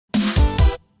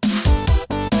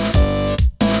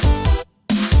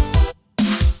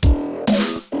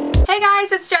Hey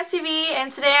guys, it's Jessie V,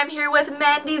 and today I'm here with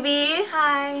Mandy V.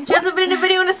 Hi. She hasn't been in a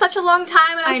video in such a long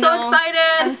time, and I'm so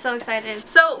excited. I'm so excited.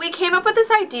 So we came up with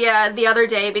this idea the other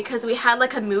day because we had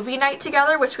like a movie night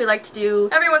together, which we like to do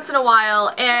every once in a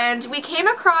while, and we came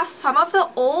across some of the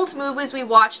old movies we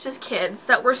watched as kids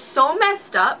that were so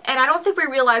messed up, and I don't think we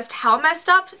realized how messed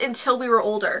up until we were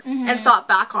older and thought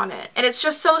back on it. And it's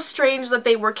just so strange that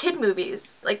they were kid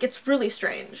movies. Like, it's really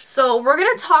strange. So we're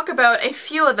gonna talk about a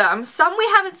few of them. Some we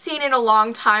haven't seen in a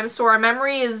long time, so our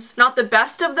memory is not the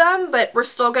best of them, but we're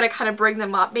still gonna kind of bring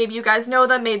them up. Maybe you guys know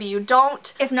them, maybe you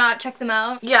don't. If not, check them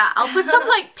out. Yeah, I'll put some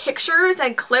like pictures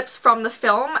and clips from the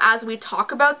film as we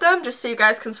talk about them, just so you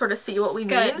guys can sort of see what we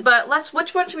mean. But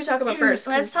which one should we talk about first?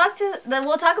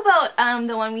 We'll talk about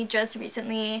the one we just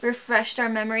recently refreshed our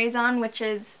memories on, which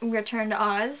is Return to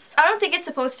Oz. I don't think it's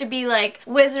supposed to be like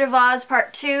Wizard of Oz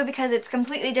Part 2 because it's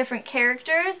completely different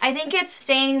characters. I think it's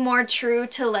staying more true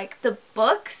to like the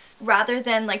books rather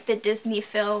than like the Disney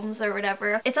films or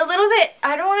whatever. It's a little bit,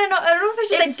 I don't know if I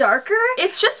should say darker.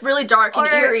 It's just really dark and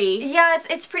eerie. Yeah,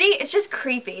 it's just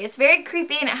creepy. It's very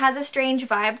creepy and it has a strange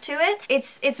vibe to it.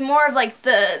 It's more of like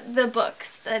the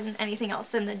books than anything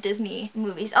else than the Disney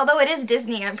movies. Although it is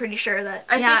Disney, I'm pretty sure that.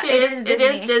 I think it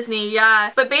is Disney,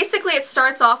 yeah. But basically it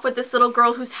starts off with this little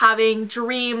girl who's having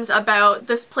dreams about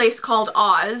this place called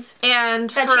Oz, and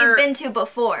that she's been to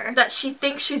before. That she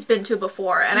thinks she's been to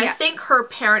before. And I think her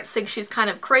parents think she's kind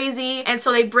of crazy, and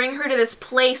so they bring her to this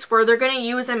place where they're gonna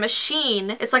use a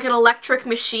machine. It's like an electric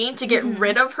machine to get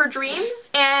rid of her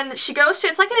dreams. And she goes to,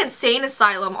 it's like an insane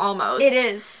asylum almost. It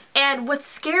is. And what's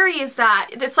scary is that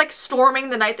it's like storming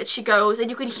the night that she goes, and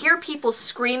you can hear people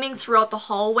screaming throughout the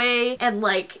hallway, and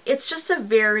like it's just a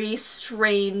very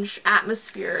strange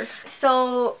atmosphere.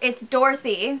 So it's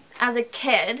Dorothy as a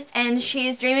kid, and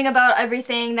she's dreaming about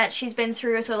everything that she's been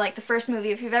through. So like the first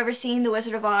movie, if you've ever seen The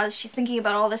Wizard of Oz, she's thinking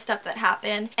about all this stuff that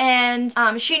happened, and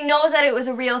she knows that it was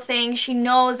a real thing. She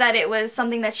knows that it was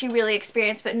something that she really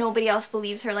experienced, but nobody else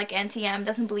believes her. Like Auntie M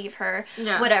doesn't believe her,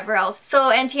 whatever else.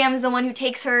 So Auntie M is the one who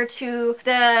takes her to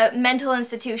the mental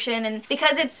institution, and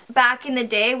because it's back in the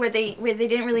day where they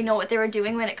didn't really know what they were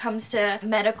doing when it comes to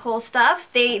medical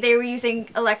stuff, they were using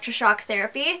electroshock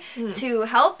therapy to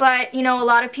help, but you know, a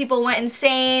lot of people went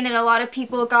insane and a lot of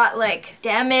people got like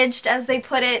damaged, as they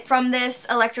put it, from this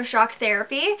electroshock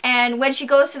therapy. And when she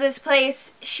goes to this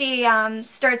place, she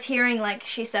starts hearing, like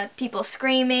she said, people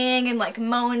screaming and like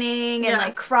moaning and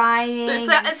like crying.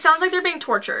 It sounds like they're being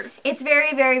tortured. It's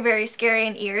very, very, very scary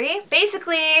and eerie.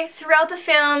 Basically, throughout the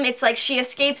film, it's like she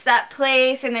escapes that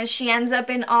place and then she ends up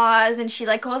in Oz, and she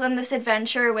like goes on this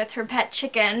adventure with her pet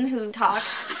chicken who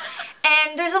talks.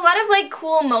 And there's a lot of like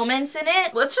cool moments in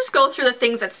it. Let's just go through the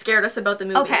things that scared us about the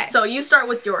movie. Okay. So you start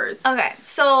with yours. Okay.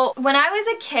 So when I was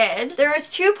a kid, there was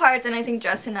two parts, and I think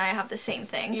Jess and I have the same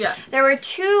thing. Yeah. There were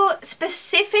two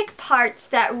specific parts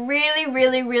that really,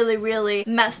 really, really, really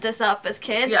messed us up as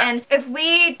kids. Yeah. And if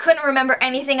we couldn't remember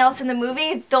anything else in the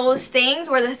movie, those things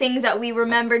were the things that we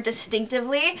remembered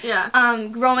distinctively. Yeah.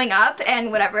 Growing up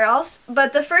and whatever else.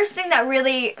 But the first thing that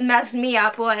really messed me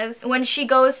up was when she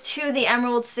goes to the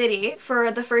Emerald City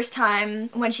for the first time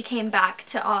when she came back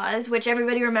to Oz, which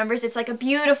everybody remembers. It's like a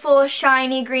beautiful,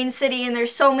 shiny green city, and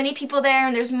there's so many people there,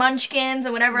 and there's munchkins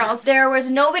and whatever else. There was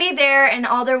nobody there, and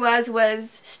all there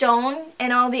was stone,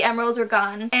 and all the emeralds were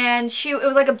gone, and it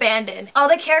was like abandoned. All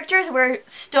the characters were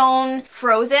stone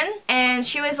frozen, and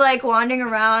she was like wandering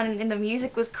around, and the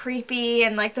music was creepy,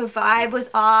 and like the vibe was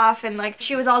off, and like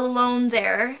she was all alone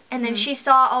there. And then she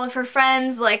saw all of her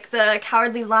friends, like the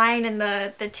Cowardly Lion and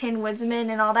the Tin Woodsman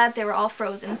and all that. They were all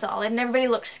frozen solid, and everybody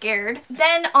looked scared.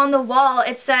 Then on the wall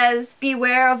it says,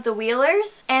 "Beware of the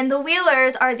Wheelers." And the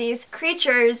Wheelers are these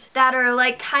creatures that are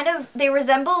like kind of, they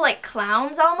resemble like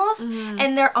clowns almost,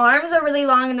 and their arms are really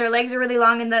long and their legs are really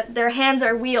long, and their hands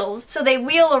are wheels. So they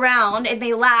wheel around and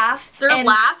they laugh. Their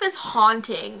laugh is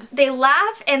haunting. They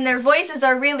laugh, and their voices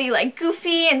are really like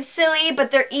goofy and silly, but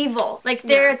they're evil. Like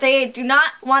they do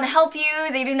not want to help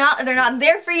you. They're not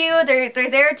there for you. They're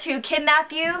there to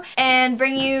kidnap you and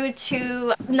bring you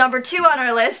to number 2 on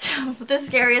our list, the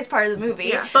scariest part of the movie.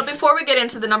 Yeah. But before we get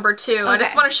into the number 2, I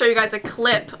just want to show you guys a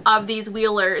clip of these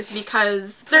Wheelers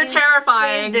because they're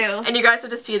terrifying. Please do. And you guys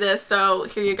have to see this, so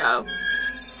here you go.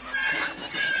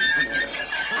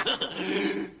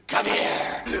 Come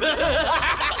here.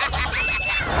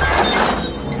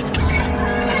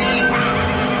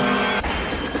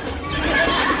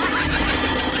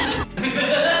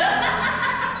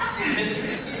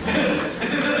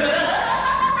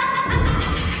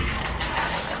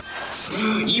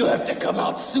 You have to come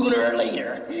out sooner or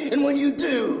later, and when you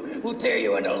do, we'll tear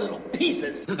you into little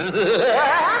pieces.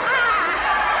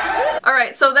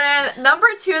 Alright, so then number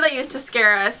 2 that used to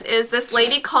scare us is this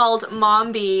lady called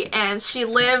Mombi, and she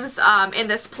lives in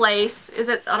this place. Is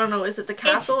it, I don't know, is it the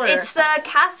castle? It's the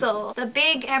castle, the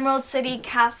big Emerald City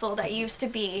castle that used to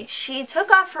be. She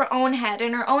took off her own head,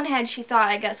 and her own head she thought,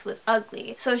 I guess, was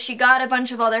ugly. So she got a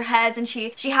bunch of other heads, and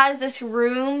she has this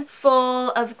room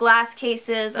full of glass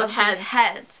cases of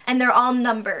heads, and they're all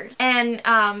numbered. And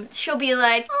she'll be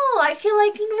like, oh, I feel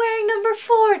like wearing number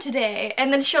 4 today.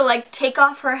 And then she'll like take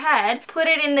off her head, put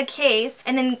it in the case,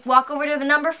 and then walk over to the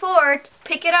number 4,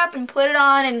 pick it up and put it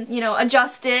on and, you know,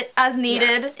 adjust it as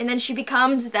needed. Yeah. And then she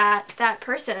becomes that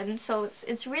person. So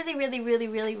it's really, really, really,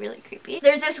 really, really creepy.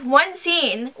 There's this one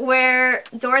scene where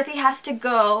Dorothy has to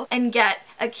go and get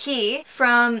a key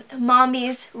from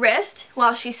Mombi's wrist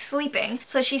while she's sleeping.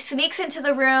 So she sneaks into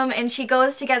the room and she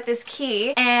goes to get this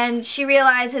key, and she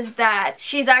realizes that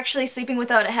she's actually sleeping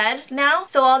without a head now.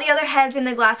 So all the other heads in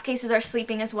the glass cases are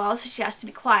sleeping as well, so she has to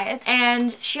be quiet.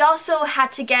 And she also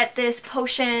had to get this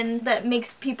potion that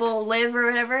makes people live or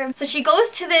whatever. So she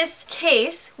goes to this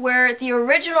case where the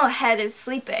original head is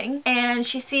sleeping, and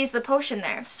she sees the potion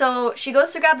there. So she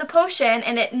goes to grab the potion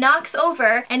and it knocks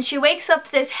over, and she wakes up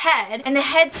this head, and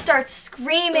the head starts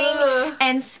screaming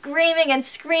and screaming and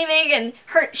screaming, and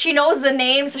she knows the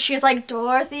name, so she's like,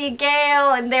 Dorothy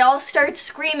Gale, and they all start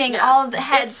screaming. Yeah. All of the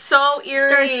heads it's so eerie.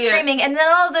 Start screaming, and then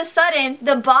all of a sudden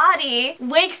the body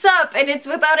wakes up and it's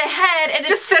without a head, and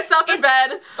just sits up in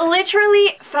bed.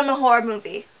 Literally from a horror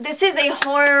movie. This is a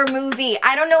horror movie.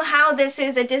 I don't know how this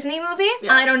is a Disney movie.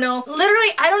 Yeah. I don't know.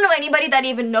 Literally, I don't know anybody that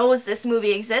even knows this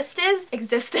movie exists. I'm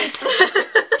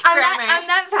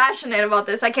that passionate about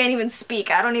this. I can't even speak.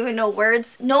 I don't even know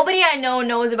words. Nobody I know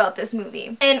knows about this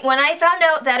movie. And when I found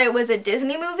out that it was a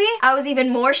Disney movie, I was even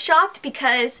more shocked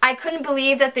because I couldn't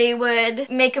believe that they would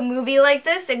make a movie like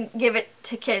this and give it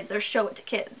to kids or show it to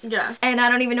kids. Yeah. And I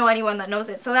don't even know anyone that knows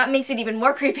it, so that makes it even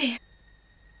more creepy.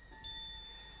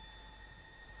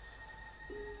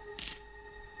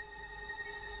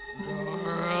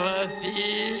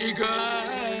 Dorothy girl.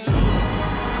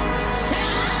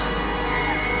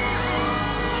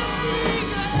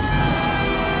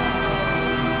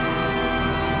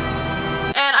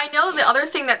 And I know the other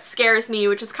thing that scares me,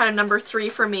 which is kind of number 3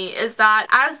 for me, is that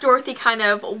as Dorothy kind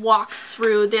of walks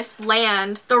through this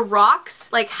land, the rocks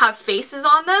like have faces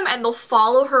on them and they'll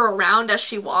follow her around as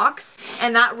she walks,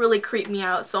 and that really creeped me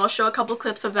out. So I'll show a couple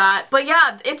clips of that. But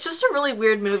yeah, it's just a really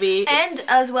weird movie. And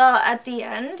as well at the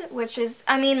end, which is,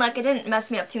 I mean, like, it didn't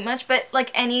mess me up too much, but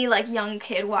like any like young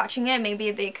kid watching it,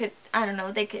 maybe they could, I don't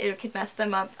know, it could mess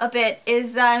them up a bit,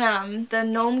 is that the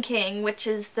Gnome King, which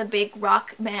is the big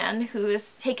rock man who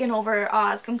has taken over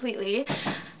Oz completely.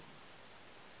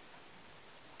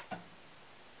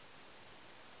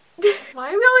 Why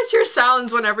do we always hear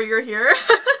sounds whenever you're here?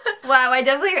 Wow, I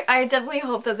definitely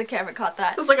hope that the camera caught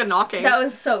that. It was like a knocking. That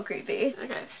was so creepy.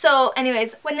 Okay. So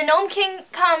anyways, when the Gnome King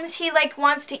comes, he like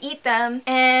wants to eat them,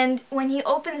 and when he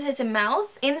opens his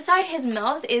mouth, inside his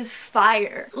mouth is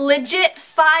fire. Legit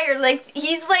fire. Like,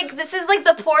 he's like, this is like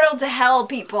the portal to hell,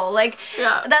 people. Like,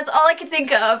 yeah. That's all I could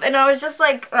think of, and I was just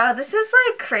like, wow, this is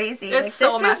like crazy. It's like,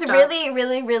 so messed up. This is really,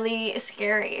 really, really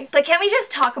scary. But can we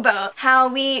just talk about how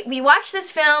we watched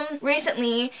this film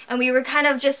recently, and we were kind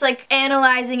of just like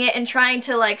analyzing it and trying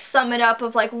to like sum it up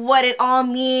of like what it all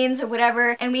means or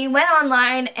whatever, and we went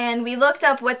online and we looked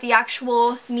up what the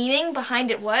actual meaning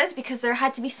behind it was, because there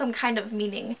had to be some kind of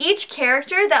meaning. Each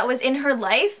character that was in her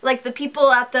life, like the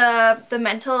people at the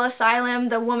mental asylum,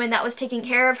 the woman that was taking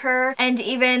care of her, and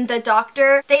even the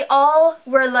doctor, they all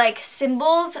were like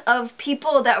symbols of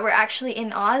people that were actually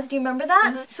in Oz. Do you remember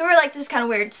that? Mm-hmm. So we were like, this is kind of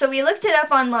weird. So we looked it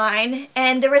up online,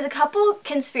 and there was a couple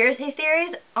conspiracy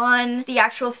theories on the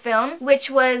actual film, which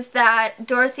was that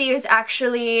Dorothy is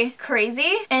actually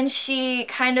crazy, and she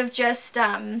kind of just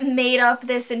made up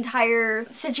this entire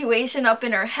situation up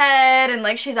in her head, and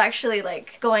like she's actually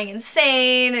like going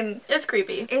insane, and it's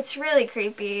creepy. It's really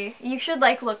creepy. You should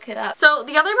like look it up. So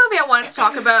the other movie I wanted to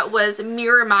talk about was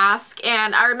Mirror Mask,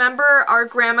 and I remember our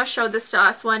grandma showed this to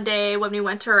us one day when we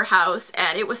went to her house,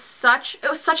 and it was such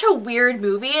a weird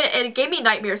movie, and it gave me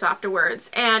nightmares afterwards.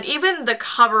 And even the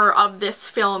cover of this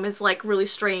film is like really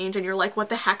strange, and you're like, what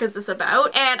the heck is this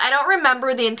about? And I don't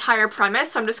remember the entire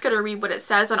premise, so I'm just gonna read what it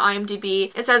says on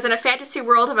IMDb. It says, in a fantasy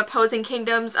world of opposing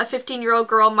kingdoms, a 15-year-old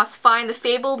girl must find the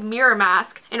fabled Mirror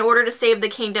Mask in order to save the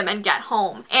kingdom and get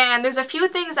home. And there's a few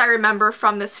things I remember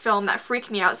from this film that freak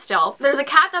me out still. There's a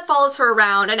cat that follows her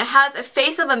around, and it has a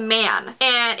face of a man,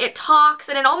 and it talks,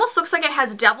 and it almost looks like it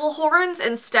has devil horns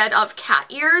instead of cat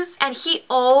ears, and he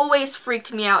always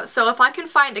freaked me out. So if I can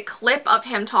find a clip of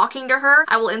him talking to her,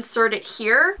 I will insert it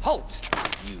here. Halt!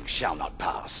 You shall not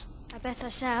pass. I bet I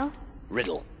shall.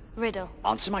 Riddle. Riddle.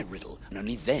 Answer my riddle, and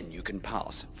only then you can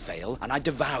pass. Fail, and I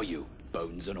devour you,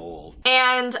 bones and all.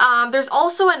 And there's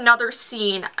also another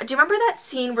scene. Do you remember that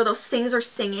scene where those things are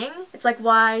singing? It's like,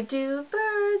 why do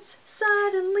birds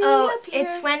suddenly appear?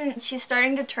 It's when she's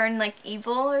starting to turn like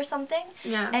evil or something.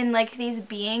 Yeah. And like these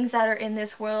beings that are in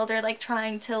this world are like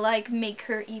trying to like make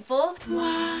her evil.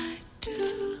 Why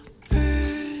do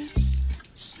birds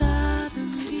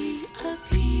suddenly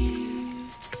appear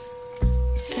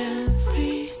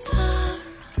every time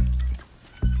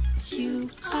you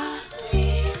are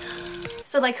near?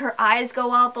 So like her eyes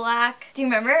go all black. Do you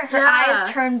remember? Her eyes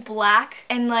turn black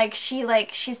and like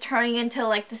she's turning into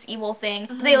like this evil thing.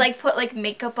 They like put like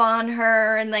makeup on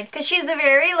her and like cuz she's a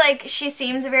very like she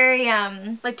seems very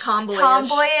like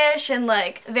tomboyish and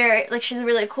like very like she's a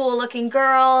really cool looking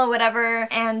girl or whatever,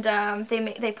 and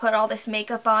they put all this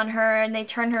makeup on her and they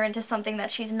turn her into something that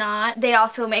she's not. They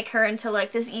also make her into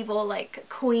like this evil like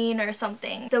queen or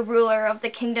something, the ruler of the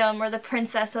kingdom or the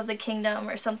princess of the kingdom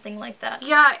or something like that.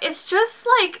 Yeah, it's just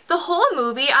like the whole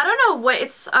movie, I don't know what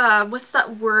it's what's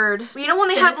that word? You know when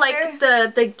they have like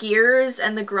the gears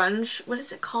and the grunge, what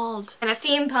is it called? And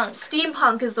Steampunk.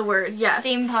 Steampunk is the word, yes.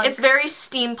 Steampunk. It's very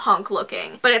steampunk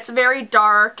looking, but it's very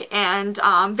dark and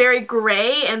very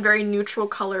gray and very neutral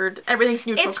colored. Everything's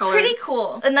neutral colored. It's pretty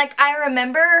cool. And like I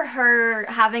remember her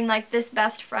having like this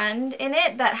best friend in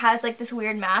it that has like this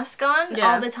weird mask on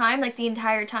all the time, like the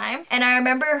entire time. And I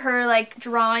remember her like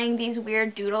drawing these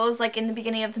weird doodles like in the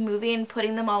beginning of the movie and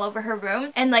putting them all over her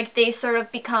room, and like they sort of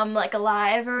become like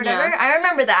alive or whatever. Yeah. I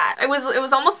remember that. It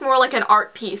was almost more like an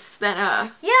art piece than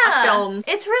a film.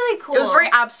 It's really cool. It was very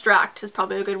abstract is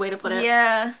probably a good way to put it.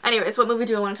 Yeah. Anyways, what movie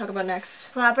do I want to talk about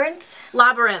next? Labyrinth.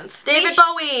 Labyrinth. David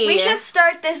Bowie. We should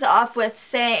start this off with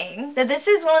saying that this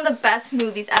is one of the best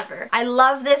movies ever. I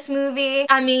love this movie.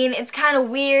 I mean, it's kind of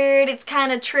weird. It's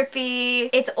kind of trippy.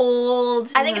 It's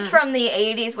old. I think it's from the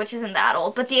 80s, which isn't that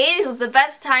old, but the 80s was the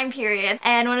best time period,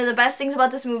 and one of the best things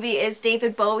about this movie is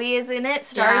David Bowie is in it,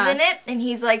 stars in it, and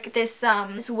he's like this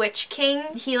witch king.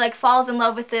 He like falls in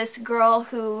love with this girl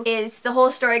who is, the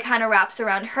whole story kind of wraps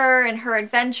around her and her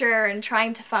adventure and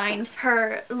trying to find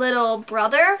her little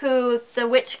brother who the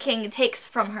witch king takes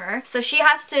from her. So she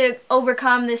has to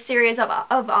overcome this series of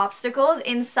obstacles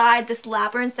inside this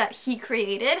labyrinth that he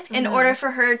created in order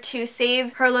for her to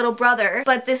save her little brother.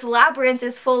 But this labyrinth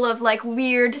is full of like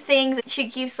weird things. She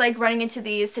keeps like running into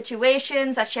these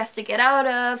situations that she has to get out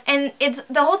of, and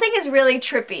the whole thing is really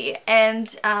trippy,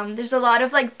 and there's a lot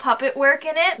of like puppet work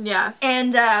in it. Yeah.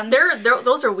 And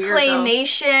those are weird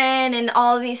claymation and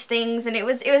all these things, and it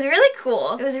was really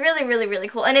cool. It was really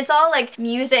cool, and it's all like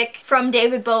music from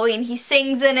David Bowie, and he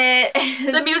sings in it.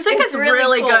 The music is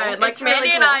really cool. good. Like it's Mandy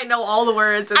really and cool. I know all the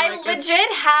words. And, I like,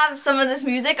 legit have some of this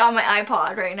music on my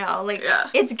iPod right now. Like,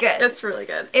 it's good. It's really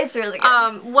good. It's really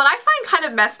good. What I find kind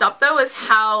of messed up though is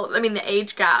how, I mean, the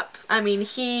age gap. I mean,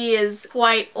 he is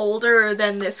quite older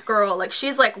than this girl. Like,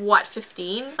 she's like, what,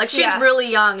 15? Like, she's really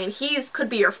young, and could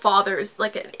be her father's,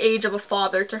 like, an age of a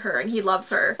father to her, and he loves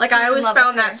her. Like, I always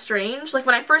found that strange. Like,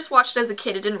 when I first watched it as a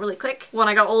kid, it didn't really click. When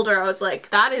I got older, I was like,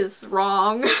 that is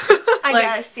wrong. I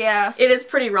guess, yeah. It is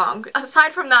pretty wrong.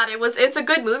 Aside from that, it's a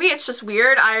good movie. It's just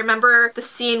weird. I remember the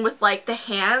scene with, like, the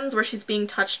hands, where she's being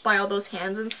touched by all those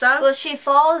hands and stuff. Well, she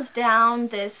falls down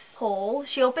this hole.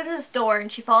 She opens this door,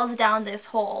 and she falls down this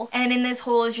hole. And in this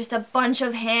hole is just a bunch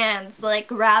of hands, like,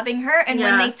 grabbing her. And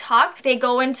when they talk, they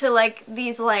go into, like,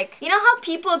 these, like, you know how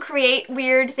people create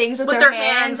weird things with their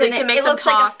hands and it looks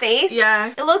like a face?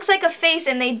 Yeah. It looks like a face,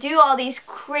 and they do all these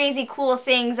crazy cool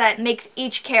things that make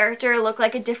each character look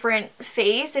like a different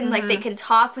face, and, like, they can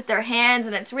talk with their hands,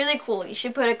 and it's really cool. You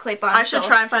should put a clip on. I should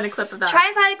try and find a clip of that. Try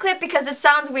and find a clip because it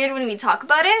sounds weird when we talk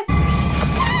about it.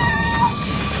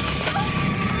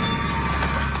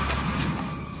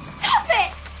 Stop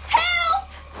it! Help!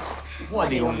 What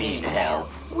do you mean, help?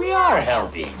 We are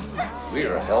helping.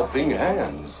 We're helping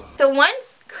hands. The one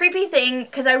creepy thing,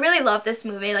 because I really love this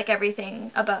movie, like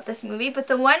everything about this movie, but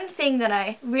the one thing that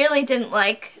I really didn't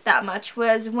like that much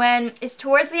was when it's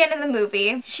towards the end of the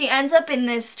movie, she ends up in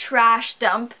this trash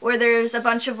dump where there's a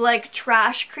bunch of like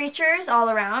trash creatures all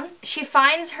around. She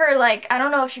finds her, like, I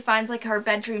don't know if she finds like her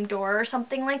bedroom door or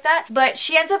something like that, but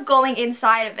she ends up going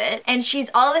inside of it, and she's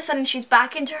all of a sudden she's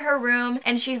back into her room,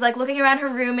 and she's like looking around her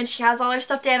room, and she has all her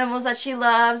stuffed animals that she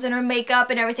loves and her makeup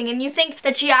and everything, and you think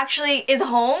that she actually is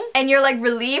home, and you're like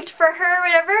relieved relieved for her or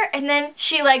whatever, and then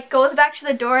she like goes back to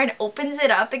the door and opens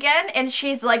it up again, and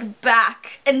she's like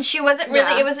back, and she wasn't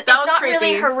really, it's not creepy.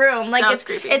 really her room, like That was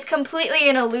creepy. it's completely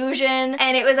an illusion,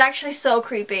 and it was actually so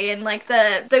creepy, and like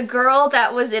the girl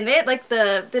that was in it, like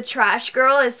the trash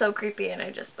girl, is so creepy, and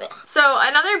I just ugh. So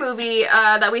another movie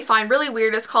that we find really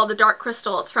weird is called The Dark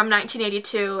Crystal. It's from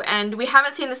 1982, and we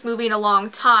haven't seen this movie in a long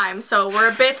time, so we're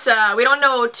a bit, we don't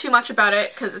know too much about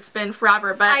it because it's been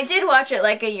forever, but I did watch it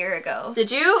like a year ago.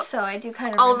 Did you? So I do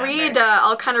kind of I'll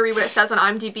kind of read what it says on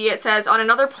IMDb. It says, on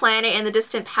another planet in the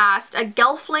distant past, a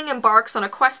gelfling embarks on a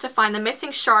quest to find the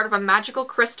missing shard of a magical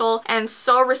crystal and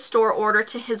so restore order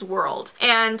to his world.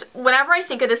 And whenever I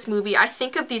think of this movie, I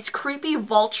think of these creepy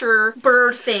vulture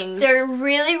bird things. They're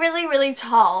really, really, really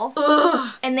tall.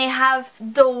 Ugh. And they have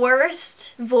the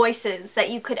worst voices that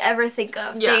you could ever think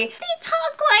of. Yeah. They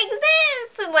talk like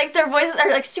this, and like their voices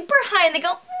are like super high, and they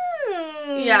go,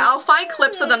 Yeah, I'll find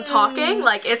clips of them talking,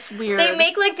 like it's weird. They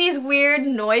make like these weird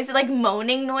noises, like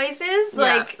moaning noises,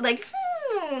 like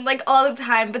all the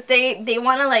time, but they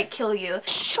want to like kill you.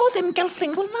 Show them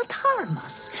gelflings will not harm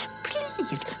us.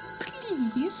 Please,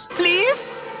 please.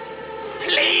 Please?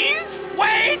 Please?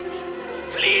 Wait!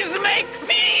 Please make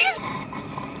peace!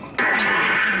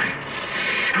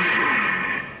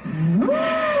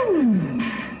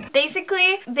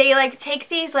 Basically, they like take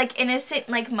these like innocent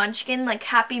like munchkin, like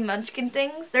happy munchkin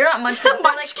things. They're not munchkins.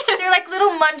 They're like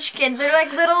little munchkins. They're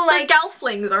like little like they're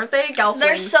gelflings, aren't they? Gelflings.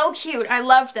 They're so cute. I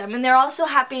love them, and they're all so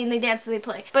happy, and they dance and they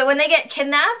play. But when they get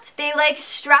kidnapped, they like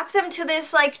strap them to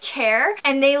this like chair,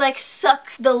 and they like suck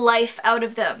the life out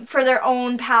of them for their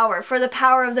own power, for the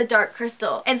power of the dark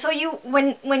crystal. And so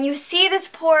when you see this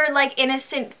poor like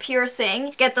innocent pure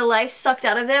thing get the life sucked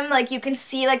out of them, like you can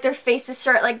see like their faces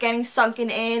start like getting sunken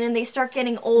in, and they start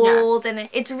getting old, and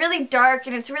it's really dark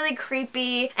and it's really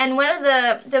creepy. And one of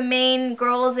the main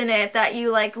girls in it that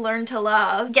you like learn to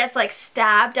love gets like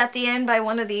stabbed at the end by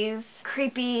one of these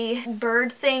creepy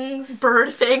bird things.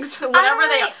 Bird things, whatever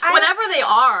they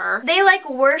are. They like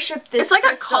worship this. It's like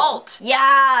crystal. a cult.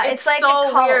 Yeah, it's like so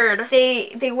a cult. weird.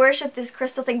 They worship this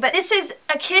crystal thing, but this is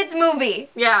a kid's movie.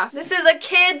 Yeah. This is a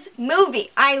kid's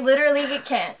movie. I literally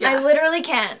can't. Yeah. I literally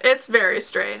can't. It's very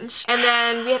strange. And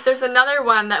then there's another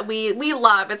one that we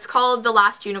love. It's called The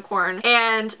Last Unicorn.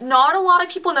 And not a lot of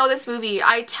people know this movie.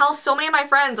 I tell so many of my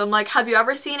friends, I'm like, have you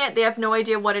ever seen it? They have no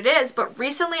idea what it is, but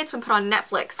recently it's been put on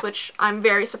Netflix, which I'm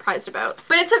very surprised about.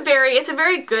 But it's a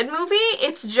very good movie.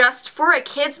 It's just for a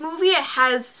kid's movie, it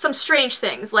has some strange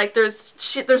things. Like there's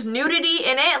nudity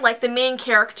in it. Like the main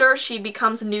character, she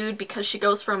becomes nude because she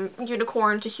goes from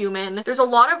unicorn to human. There's a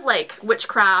lot of like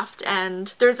witchcraft,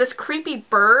 and there's this creepy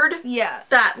bird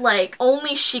that like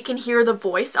only she can hear the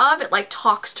voice of. It like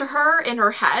talks to her in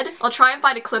her head. I'll try and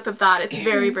find a clip of that. It's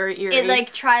very eerie. It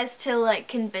like tries to like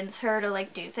convince her to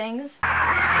like do things.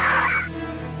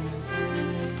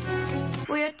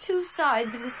 We are two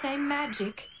sides of the same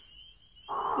magic.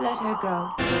 Let her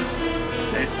go.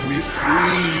 Set me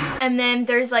free. And then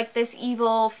there's like this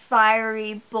evil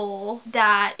fiery bull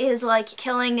that is like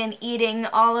killing and eating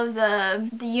all of the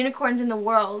unicorns in the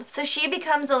world. So she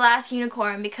becomes the last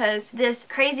unicorn because this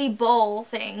crazy bull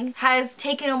thing has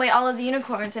taken away all of the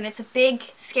unicorns, and it's a big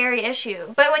scary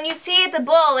issue. But when you see the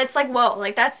bull, it's like, whoa,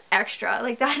 like that's extra.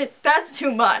 Like that's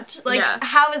too much. Like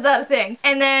how is that a thing?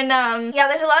 And then yeah,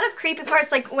 there's a lot of creepy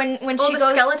parts, like when she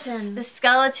goes the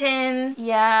skeleton.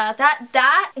 Yeah, that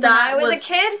when I was a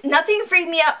kid, nothing freaked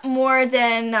me out more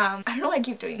than I don't know why I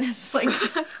keep doing this. Like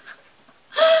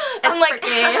I'm like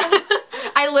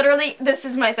I literally, this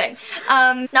is my thing.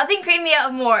 Nothing creeped me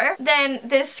out more than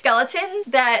this skeleton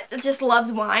that just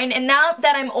loves wine. And now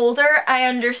that I'm older, I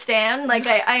understand. Like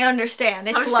I understand.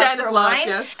 It's love for wine.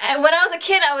 Yeah. And when I was a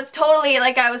kid, I was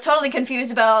totally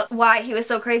confused about why he was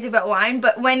so crazy about wine.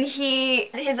 But when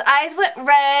his eyes went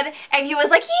red and he was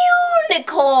like,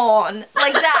 unicorn,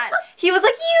 like that. He was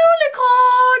like,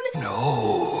 unicorn.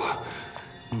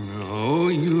 No,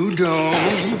 you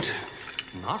don't.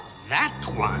 Not that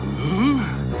one.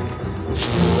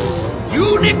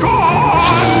 Unicorn!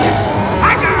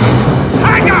 Haggard!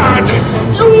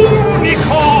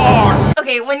 Unicorn!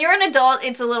 Okay, when you're an adult,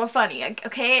 it's a little funny,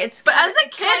 okay? But as a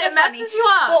kid, it messes you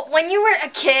up. But when you were a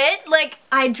kid, like,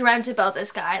 I dreamt about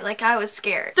this guy. Like, I was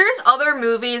scared. There's other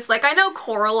movies, like I know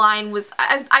Coraline was,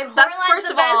 that's first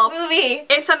the of all, best movie.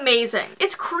 It's amazing.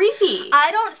 It's creepy.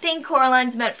 I don't think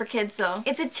Coraline's meant for kids, though.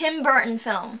 It's a Tim Burton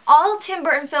film. All Tim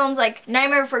Burton films, like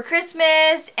Nightmare Before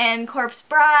Christmas and Corpse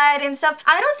Bride and stuff,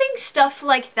 I don't think stuff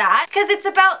like that, because it's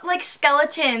about, like,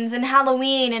 skeletons and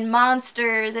Halloween and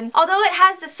monsters, and although it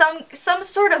has some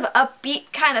some sort of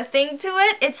upbeat kind of thing to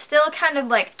it, it's still kind of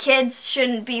like kids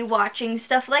shouldn't be watching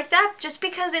stuff like that just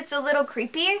because it's a little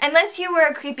creepy. Unless you were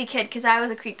a creepy kid, because I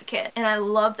was a creepy kid and I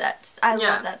love that. I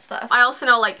love that stuff. I also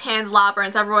know like Pan's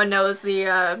Labyrinth. Everyone knows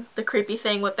the creepy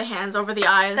thing with the hands over the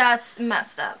eyes. That's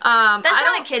messed up. That's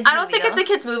not a kid's movie. I don't think it's a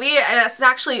kid's movie. It's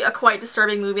actually a quite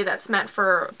disturbing movie that's meant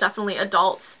for definitely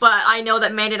adults. But I know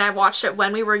that Mandy and I watched it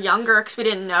when we were younger because we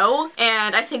didn't know,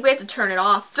 and I think we had to turn it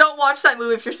off. Don't watch that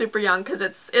movie if you're super young because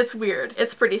it's weird.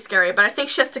 It's pretty scary. But I think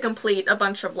she has to complete a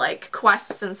bunch of like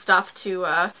quests and stuff to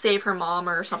save her mom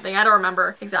or something. I don't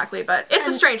remember exactly, but it's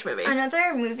a strange movie.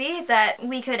 Another movie that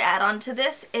we could add on to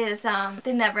this is The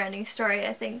Neverending Story,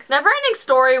 I think. Neverending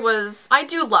Story was... I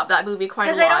do love that movie quite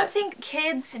a lot. Because I don't think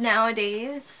kids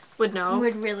nowadays would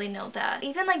really know that.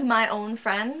 Even like my own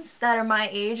friends that are my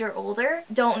age or older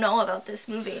don't know about this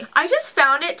movie. I just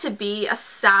found it to be a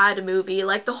sad movie.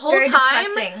 Like the whole Very time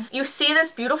depressing. You see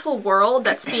this beautiful world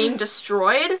that's being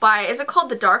destroyed by, is it called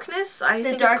The Darkness? I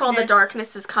think it's called The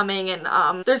Darkness is coming,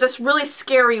 and there's this really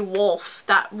scary wolf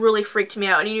that really freaked me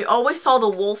out. And you always saw the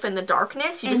wolf in the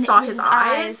darkness. You just saw his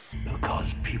eyes.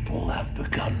 Because people have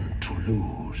begun to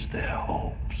lose their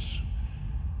hopes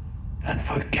and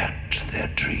forget their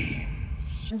dreams.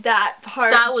 That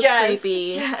part. That was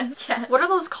creepy. What are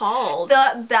those called?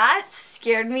 That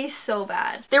scared me so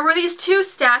bad. There were these two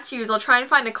statues. I'll try and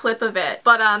find a clip of it.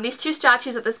 But these two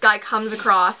statues that this guy comes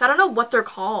across. I don't know what they're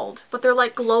called, but they're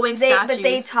like glowing statues. But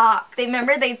they talk.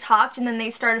 Remember they talked and then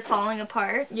they started falling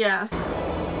apart? Yeah.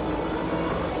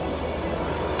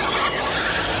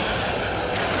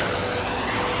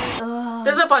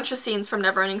 There's a bunch of scenes from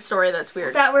Neverending Story that's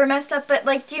weird. That were messed up, but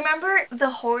like, do you remember the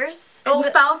horse? Oh,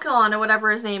 Falcon or whatever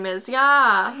his name is.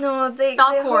 Yeah. No, the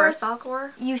Falcor. horse.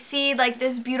 Falcor. You see like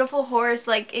this beautiful horse,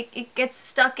 like it gets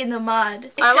stuck in the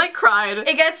mud. I like cried.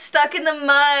 It gets stuck in the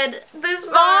mud. This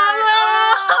part.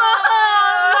 Oh,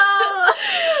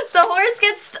 the horse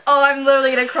gets. Oh, I'm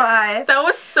literally gonna cry. That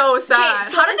was so sad.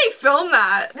 Okay, so how did they film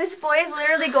that? This boy is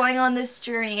literally going on this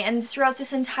journey, and throughout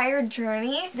this entire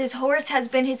journey, this horse has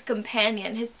been his companion.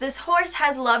 This horse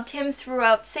has loved him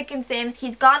throughout thick and thin.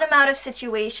 He's got him out of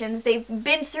situations. They've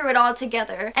been through it all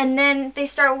together. And then they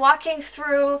start walking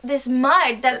through this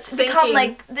mud that's become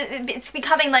like, it's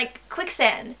becoming like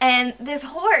quicksand. And this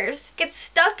horse gets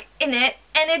stuck in it,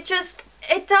 and it dies.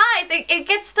 It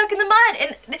gets stuck in the mud,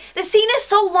 and the scene is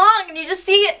so long, and you just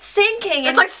see it sinking.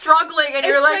 It's like struggling, and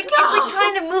you're like, it's like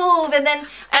trying to move, and then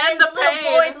the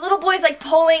little boy's like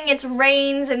pulling its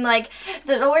reins, and like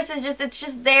the horse is it's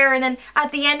just there, and then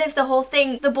at the end of the whole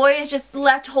thing, the boy is just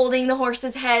left holding the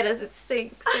horse's head as it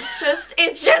sinks.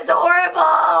 It's just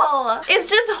horrible. It's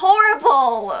just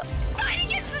horrible. Fight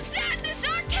against the sadness,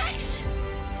 Artex.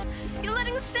 You're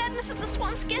letting the sadness of the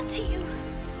swamps get to you.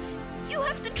 You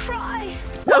have to try.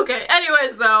 Okay,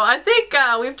 anyways though, I think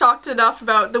we've talked enough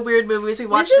about the weird movies we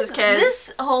watched as kids.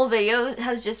 This whole video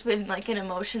has just been like an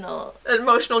emotional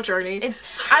journey.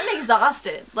 I'm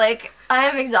exhausted. Like, I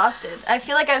am exhausted. I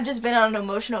feel like I've just been on an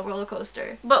emotional roller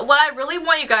coaster. But what I really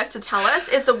want you guys to tell us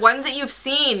is the ones that you've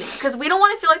seen, because we don't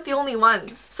want to feel like the only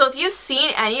ones. So if you've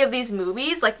seen any of these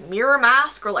movies, like Mirror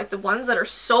Mask, or like the ones that are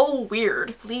so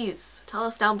weird, please tell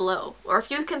us down below. Or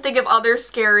if you can think of other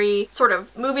scary sort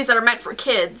of movies that are meant for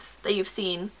kids that you've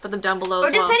seen, put them down below as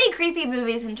well. Or just any creepy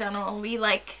movies in general. We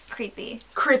like creepy.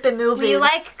 Creepy movies. We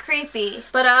like creepy.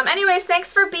 But anyways,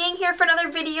 thanks for being here for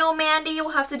another video, Mandy.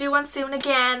 We'll have to do one soon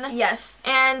again. Yes.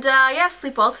 And yeah,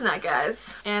 sleep well tonight,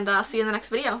 guys. And see you in the next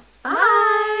video.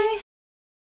 Bye.